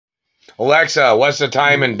Alexa, what's the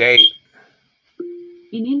time and date?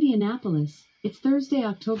 In Indianapolis, it's Thursday,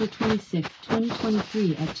 October 26,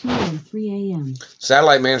 2023 at 2:03 a.m.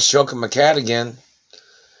 Satellite man's choking my cat again.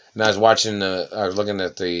 And I was looking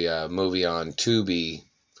at the movie on Tubi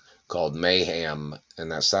called Mayhem,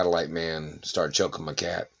 and that satellite man started choking my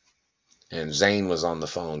cat. And Zane was on the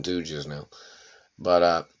phone too just now. But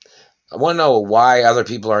I want to know why other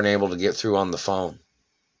people aren't able to get through on the phone.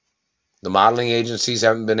 The modeling agencies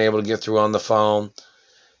haven't been able to get through on the phone.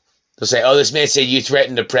 They'll say, oh, this man said you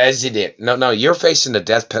threatened the president. No, you're facing the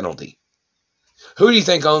death penalty. Who do you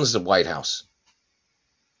think owns the White House?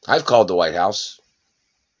 I've called the White House.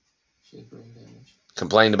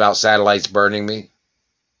 Complained about satellites burning me.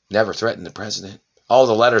 Never threatened the president. All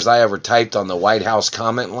the letters I ever typed on the White House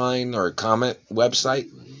comment line or comment website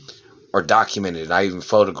are documented. I even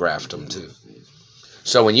photographed them too.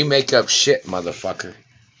 So when you make up shit, motherfucker,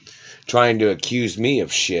 trying to accuse me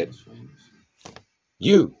of shit,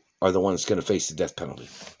 you are the one that's going to face the death penalty.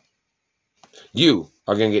 You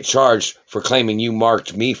are going to get charged for claiming you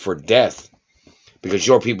marked me for death because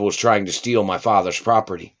your people was trying to steal my father's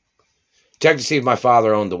property. Check to see if my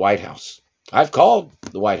father owned the White House. I've called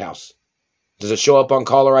the White House. Does it show up on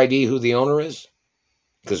caller ID who the owner is?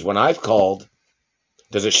 Because when I've called,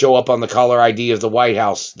 does it show up on the caller ID of the White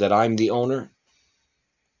House that I'm the owner?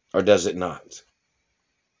 Or does it not?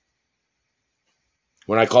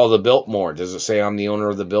 When I call the Biltmore, does it say I'm the owner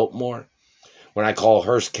of the Biltmore? When I call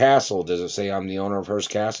Hearst Castle, does it say I'm the owner of Hearst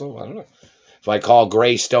Castle? I don't know. If I call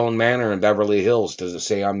Greystone Manor in Beverly Hills, does it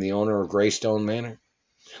say I'm the owner of Greystone Manor?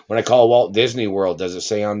 When I call Walt Disney World, does it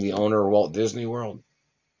say I'm the owner of Walt Disney World?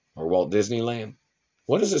 Or Walt Disneyland?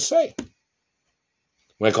 What does it say?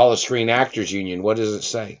 When I call the Screen Actors Union, what does it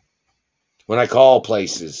say? When I call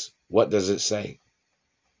places, what does it say?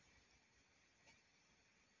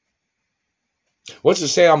 What's it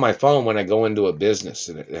say on my phone when I go into a business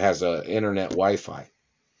and it has a internet Wi-Fi?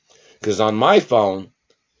 Because on my phone,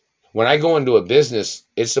 when I go into a business,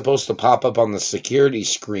 it's supposed to pop up on the security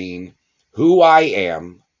screen who I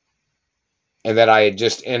am and that I had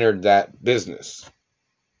just entered that business.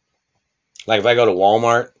 Like if I go to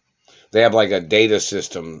Walmart, they have like a data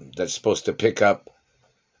system that's supposed to pick up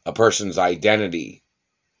a person's identity.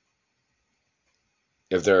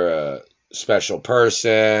 If they're a special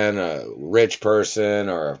person, a rich person,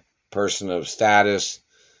 or a person of status,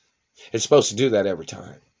 it's supposed to do that every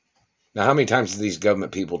time. Now, how many times have these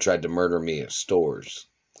government people tried to murder me at stores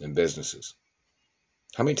and businesses?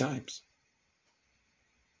 How many times?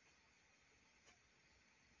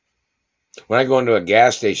 When I go into a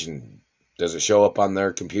gas station, does it show up on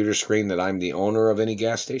their computer screen that I'm the owner of any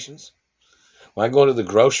gas stations? When I go to the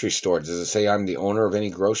grocery store, does it say I'm the owner of any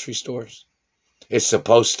grocery stores? It's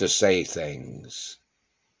supposed to say things.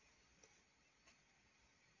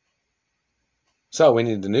 So we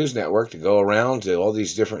need the news network to go around to all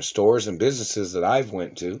these different stores and businesses that I've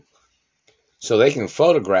went to so they can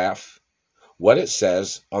photograph what it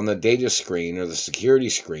says on the data screen or the security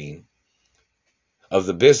screen of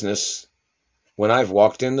the business when I've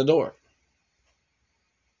walked in the door.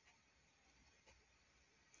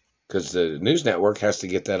 Because the news network has to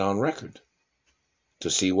get that on record to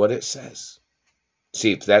see what it says.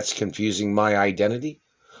 See if that's confusing my identity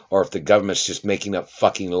or if the government's just making up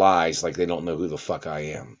fucking lies like they don't know who the fuck I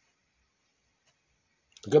am.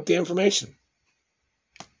 Look up the information.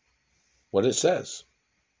 What it says.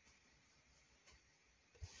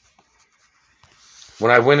 When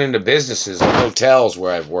I went into businesses and hotels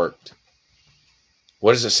where I've worked,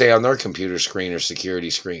 what does it say on their computer screen or security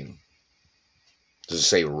screen? Does it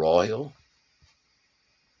say Royal?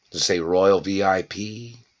 Does it say Royal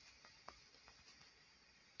VIP?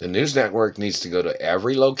 The news network needs to go to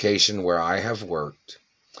every location where I have worked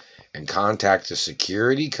and contact a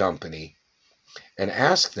security company and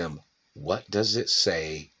ask them, what does it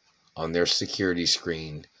say on their security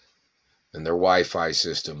screen and their Wi-Fi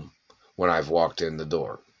system when I've walked in the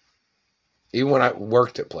door? Even when I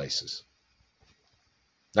worked at places.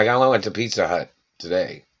 Like I went to Pizza Hut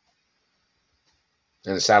today.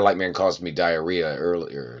 And the satellite man caused me diarrhea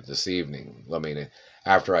earlier this evening. I mean,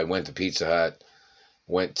 after I went to Pizza Hut,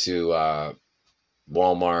 went to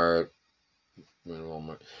Walmart,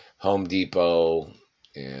 Home Depot,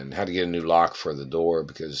 and had to get a new lock for the door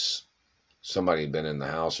because somebody had been in the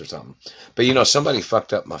house or something. But, you know, somebody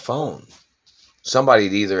fucked up my phone. Somebody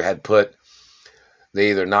they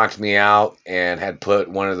either knocked me out and had put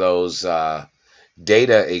one of those data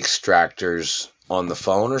extractors on the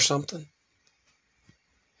phone or something.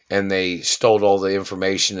 And they stole all the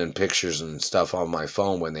information and pictures and stuff on my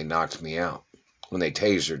phone when they knocked me out, when they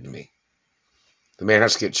tasered me. The man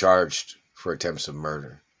has to get charged for attempts of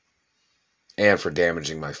murder. and for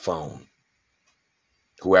damaging my phone.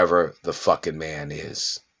 Whoever the fucking man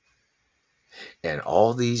is. And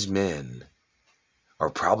all these men are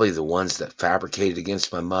probably the ones that fabricated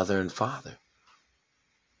against my mother and father.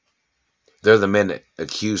 They're the men that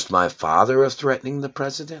accused my father of threatening the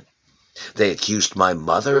president. They accused my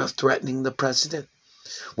mother of threatening the president.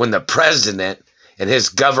 When the president and his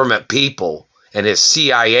government people and his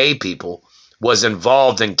CIA people was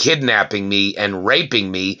involved in kidnapping me and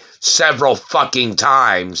raping me several fucking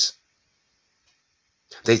times,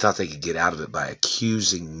 they thought they could get out of it by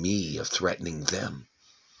accusing me of threatening them.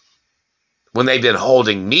 When they've been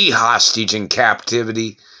holding me hostage in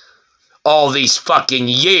captivity all these fucking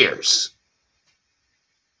years.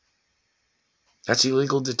 That's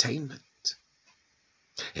illegal detainment.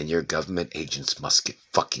 And your government agents must get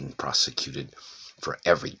fucking prosecuted for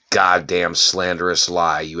every goddamn slanderous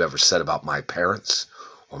lie you ever said about my parents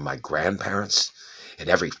or my grandparents, and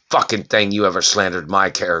every fucking thing you ever slandered my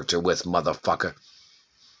character with, motherfucker.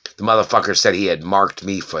 The motherfucker said he had marked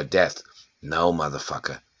me for death. No,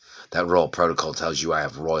 motherfucker. That royal protocol tells you I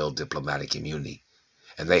have royal diplomatic immunity,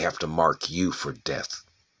 and they have to mark you for death.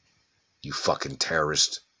 You fucking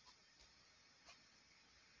terrorist.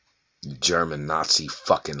 You German Nazi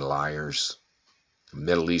fucking liars.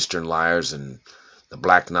 Middle Eastern liars and the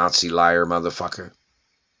black Nazi liar, motherfucker.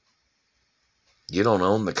 You don't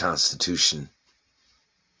own the Constitution.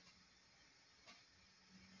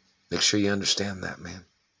 Make sure you understand that, man.